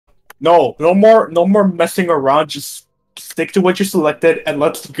No, no more messing around. Just stick to what you selected and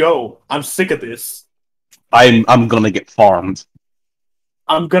let's go. I'm sick of this. I'm gonna get farmed.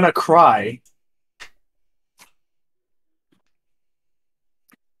 I'm gonna cry.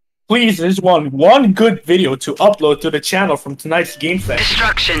 Please, I just want one good video to upload to the channel from tonight's game session.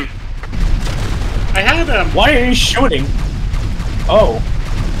 Destruction. I had Why are you shooting? Oh.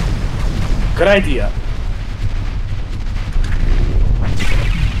 Good idea.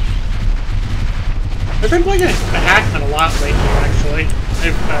 I've been playing a Hackman a lot lately, actually.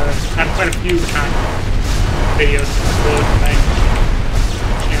 I've had quite a few Hackman videos to upload to my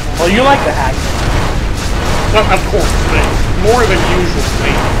channel. Well, you like the Hackman. Well, of course, but more than usual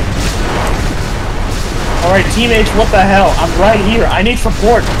lately. Alright, teammates, what the hell? I'm right here. I need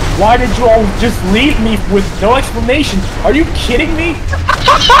support. Why did you all just leave me with no explanation? Are you kidding me?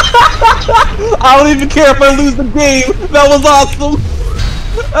 I don't even care if I lose the game. That was awesome.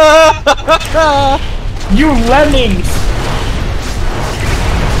 You lemmings!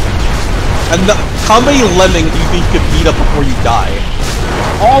 And how many lemmings do you think you could beat up before you die?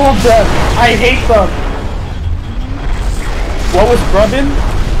 All of them! I hate them! What was Grubbin?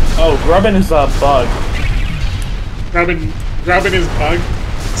 Oh, Grubbin is a bug. Grubbin is bug.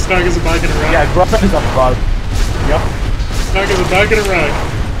 Snug is a bug and a rug. Yeah, Grubbin is a bug. Yep. Snug is a bug and a rug.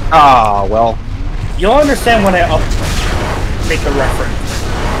 Ah, well. You'll understand when I make the reference.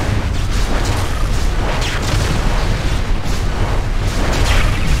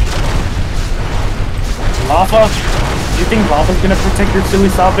 Lava? You think lava's gonna protect your silly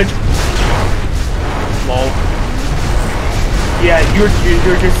salvage? Lol. Yeah, you're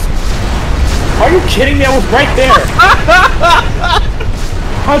just... Are you kidding me? I was right there!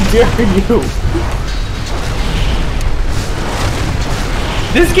 How dare you?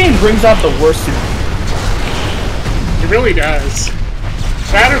 This game brings out the worst in me. It really does.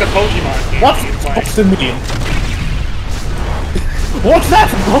 That or the Pokemon game. What's that supposed to mean? What's that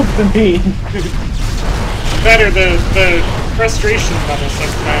supposed to mean? That or the frustration level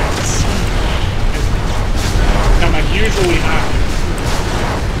sometimes become unusually high.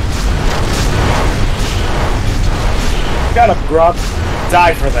 Gotta grub.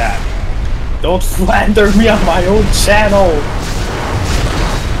 Die for that. Don't slander me on my own channel.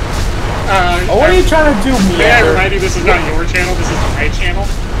 What are you trying to do, May I remind you, this is not your channel, this is my channel.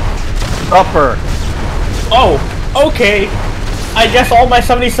 Upper. Oh, okay. I guess all my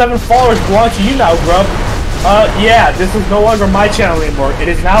 77 followers belong to you now, Grub. Yeah, this is no longer my channel anymore. It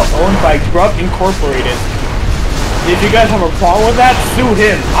is now owned by Grub Incorporated. If you guys have a problem with that, sue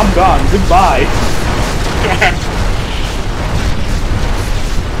him. I'm gone. Goodbye.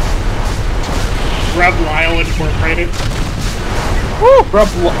 Grub Lyle Incorporated. Woo! Grub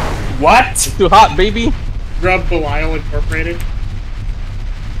what? Too hot, baby. Grub Belial Incorporated.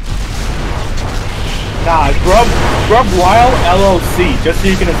 Nah, Grub Lyle LLC, just so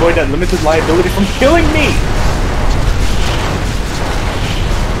you can avoid that limited liability from killing me!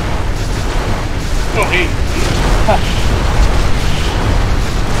 Oh, hey.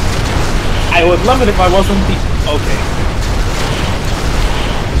 I would love it if I wasn't the... Okay.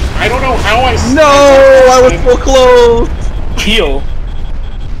 I don't know how I... No! I was so close! Heal.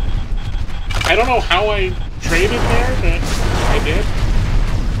 I don't know how I traded there, but I did.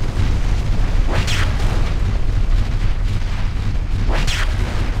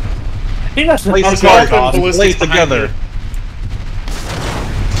 I think that's the Place together.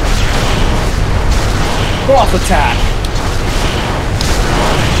 Cross attack.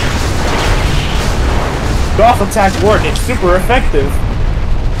 Cross attack worked. It's super effective.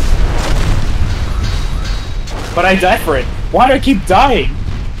 But I die for it. Why do I keep dying?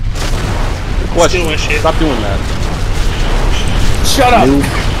 Question. Stop doing that. Shut up.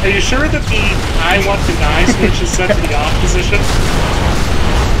 Are you sure that the I want to die switch is set to the off position?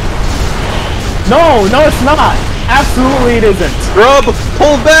 No, it's not. Absolutely it isn't. Grub,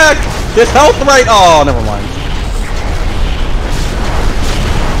 pull back! His health right. Oh, never mind.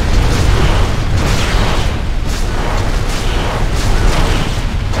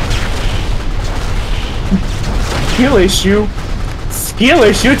 Skill issue? Skill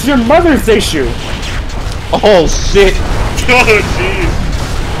issue? It's your mother's issue! Oh, shit. Oh, jeez.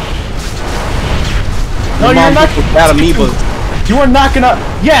 No, you're not. Bad amoebas. You are not gonna.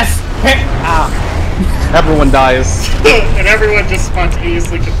 Yes! Hey! Ah. Everyone dies. And everyone just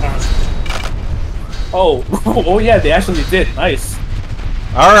spontaneously combusts. Oh. Oh, yeah, they actually did. Nice.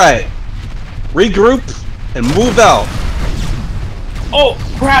 Alright. Regroup and move out. Oh,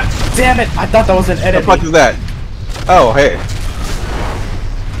 crap! Damn it! I thought that was an What enemy. the fuck is that? Oh, hey.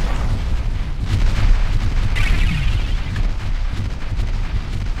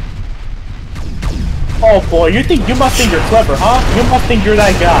 Oh boy, you must think you're clever, huh? You must think you're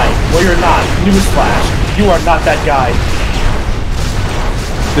that guy. Well, you're not. Newsflash. You are not that guy.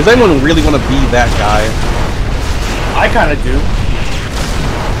 Does anyone really want to be that guy? I kind of do.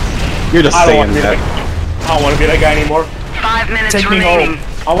 You're just saying that. I don't want to be that guy anymore. 5 minutes Take me remaining.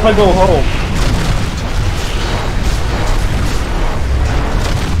 home. I want to go home.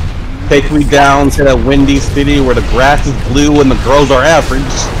 Take me down to that windy city where the grass is blue and the girls are average.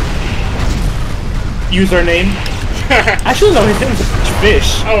 Username. Actually, no, his name is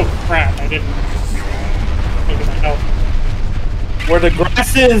Fish. Oh crap! I didn't think of that. Oh. Where the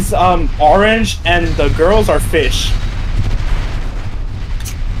grass is orange and the girls are fish.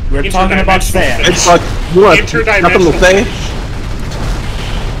 We're talking about sand. It's like, you want nothing to say?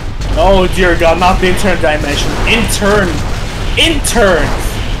 Oh dear God, not the intern dimension. Interns.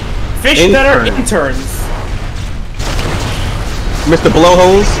 Fish that are interns. Mr.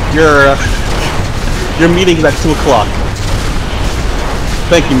 Blowholes, your meeting is at 2 o'clock.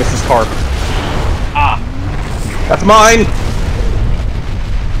 Thank you, Mrs. Carp. Ah. That's mine!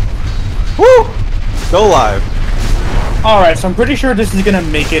 Woo! Go live. Alright, so I'm pretty sure this is gonna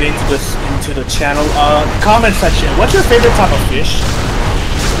make it into the channel. Comment section. What's your favorite type of fish?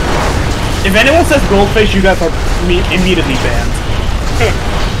 If anyone says goldfish, you guys are immediately banned.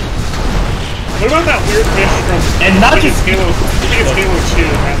 What about that weird fish from And not just Halo? I think it's Halo 2.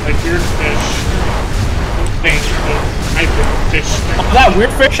 That like weird fish thing, the hybrid fish thing. that weird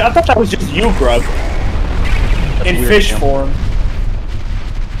fish? I thought that was just you, Grub. In weird, fish yeah. form.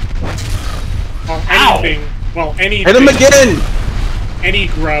 Well, Ow! anything. Well, any. Hit him again! Any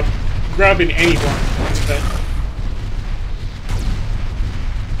grub in any form. But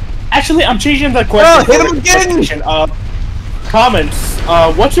Actually, I'm changing the question. Oh, hit him again! Comments.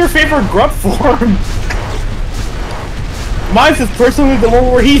 What's your favorite grub form? Mine's is personally the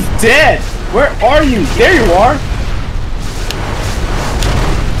one where he's dead. Where are you? There you are.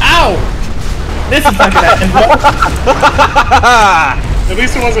 Ow! This is not gonna end well. at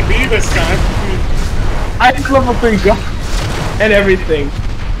least it wasn't me this time. I have level 3 gun and everything.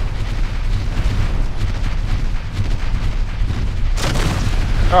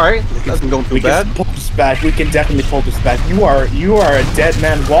 Alright, this doesn't go too bad. We can pull this back. We can definitely pull this back. You are a dead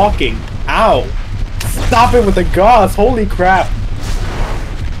man walking. Ow! Stop it with the gauze. Holy crap!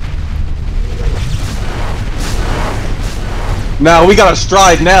 Now we got a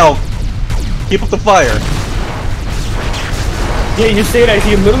stride now. Keep up the fire. Yeah, you say that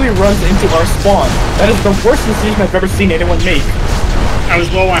he literally runs into our spawn. That is the worst decision I've ever seen anyone make. I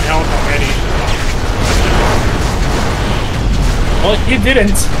was low on health already. Well, you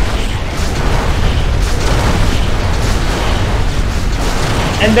didn't.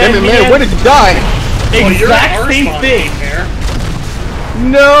 And then Man, where did you die? Exact same thing. There.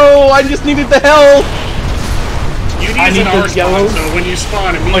 No, I just needed the health. You I need need an R the spawn, yellows. so when you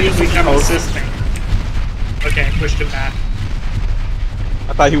spawn, immediately come yellows. assisting. Okay, I pushed him back.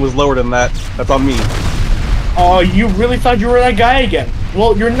 I thought he was lower than that. That's on me. Oh, you really thought you were that guy again?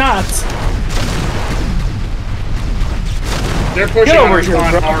 Well, you're not. They're pushing Get over our here,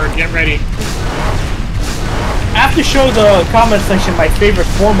 spawn bro. hard. Get ready. I have to show the comment section my favorite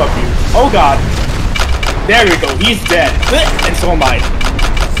form of you. Oh God. There we go. He's dead. And so am I.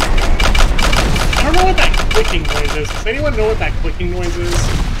 I don't know what that clicking noise is. Does anyone know what that clicking noise is?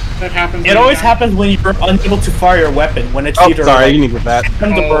 That happens. It always happens when you're unable to fire your weapon. When it's Oh, either sorry, like, you needed that.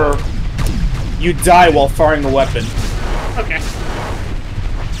 or you die while firing a weapon. Okay.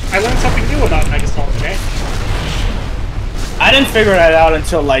 I learned something new about Megasalt today. I didn't figure that out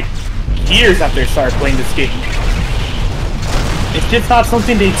until like years after I started playing this game. It's just not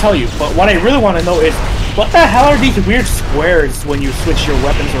something they tell you. But what I really want to know is, what the hell are these weird squares when you switch your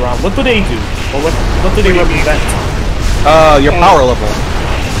weapons around? What do they do? Or what do they represent? Your power level.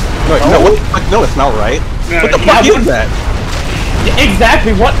 No, it's not right. No, What the you- fuck is that?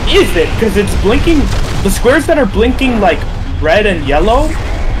 Exactly, what is it? Because it's blinking. The squares that are blinking like red and yellow.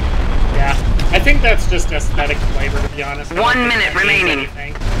 Yeah. I think that's just aesthetic flavor, to be honest. I don't 1 think minute that means remaining.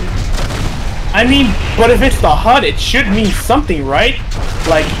 anything. I mean, but if it's the HUD, it should mean something, right?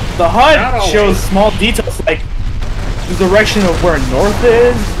 Like, the Not HUD always. shows small details like the direction of where north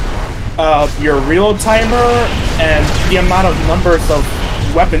is, your reload timer, and the amount of numbers of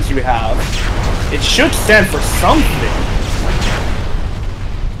weapons you have. It should stand for something.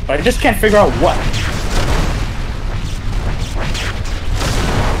 But I just can't figure out what.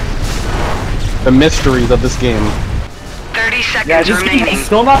 The mysteries of this game. 30 seconds Yeah, this game remaining. has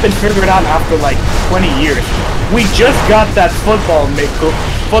still not been figured out after like 20 years. We just got that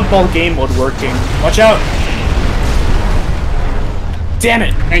football game mode working. Watch out! Damn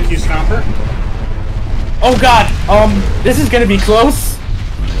it! Thank you, Stomper. Oh god, this is gonna be close.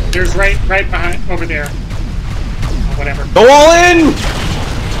 There's right behind, over there. Oh, whatever. Go all in!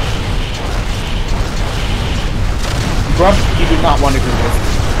 Grub, you do not want to do this.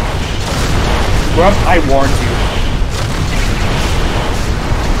 Grub, I warned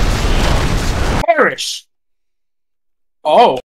you. Perish! Oh.